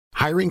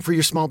Hiring for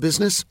your small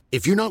business?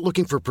 If you're not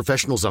looking for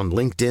professionals on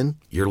LinkedIn,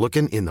 you're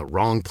looking in the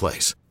wrong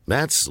place.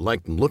 That's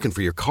like looking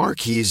for your car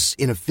keys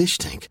in a fish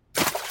tank.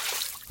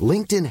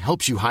 LinkedIn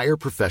helps you hire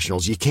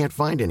professionals you can't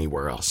find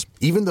anywhere else,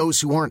 even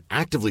those who aren't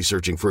actively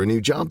searching for a new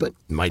job but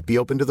might be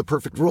open to the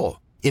perfect role.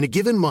 In a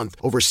given month,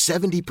 over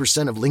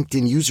 70% of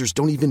LinkedIn users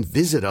don't even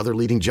visit other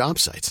leading job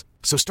sites.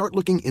 So start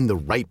looking in the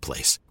right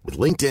place. With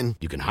LinkedIn,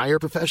 you can hire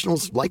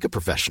professionals like a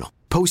professional.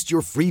 Post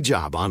your free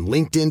job on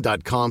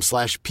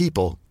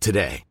linkedin.com/people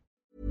today.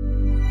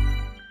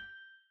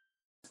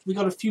 We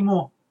got a few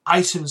more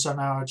items on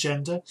our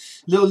agenda,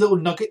 little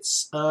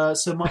nuggets.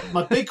 So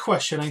my big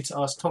question I need to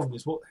ask Tom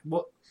is what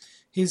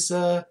his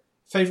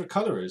favourite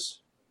colour is.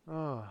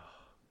 Oh,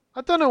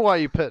 I don't know why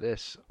you put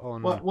this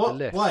on the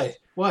list.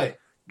 Why?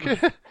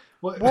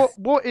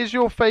 What is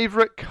your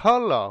favourite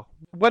colour?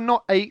 We're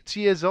not 8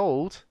 years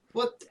old.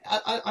 What?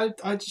 I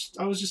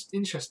was just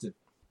interested.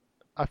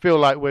 I feel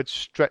like we're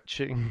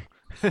stretching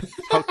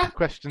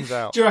questions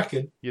out. Do you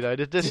reckon? You know,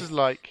 this is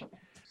like,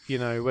 you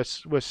know,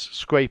 we're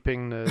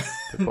scraping the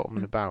bottom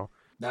of the barrel.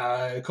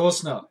 No, of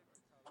course not.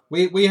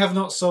 We have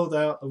not sold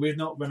out. We've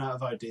not run out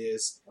of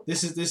ideas.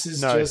 This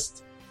is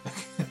just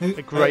it's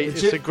a great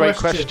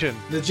question.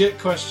 Legit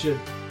question.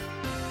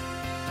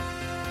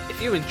 If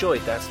you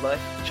enjoyed That's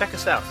Life, check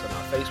us out on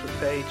our Facebook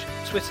page,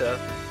 Twitter,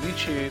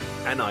 YouTube,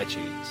 and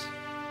iTunes.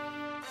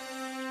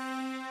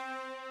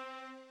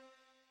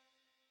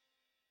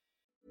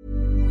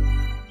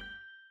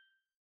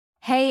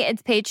 Hey,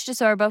 it's Paige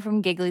DeSorbo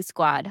from Giggly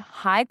Squad.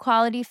 High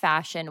quality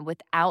fashion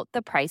without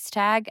the price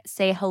tag.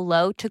 Say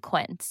hello to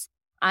Quince.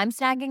 I'm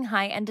snagging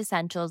high-end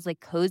essentials like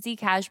cozy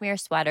cashmere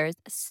sweaters,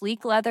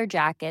 sleek leather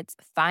jackets,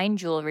 fine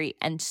jewelry,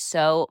 and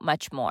so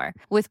much more.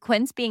 With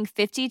Quince being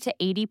 50 to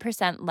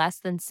 80% less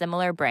than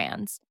similar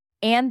brands.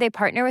 And they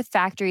partner with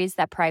factories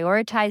that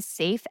prioritize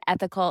safe,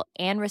 ethical,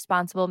 and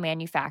responsible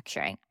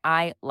manufacturing.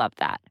 I love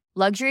that.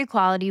 Luxury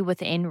quality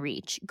within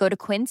reach. Go to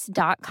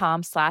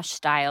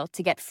quince.com/style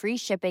to get free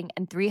shipping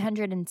and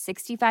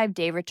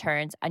 365-day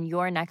returns on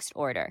your next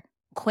order.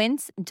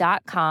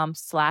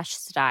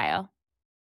 Quince.com/style.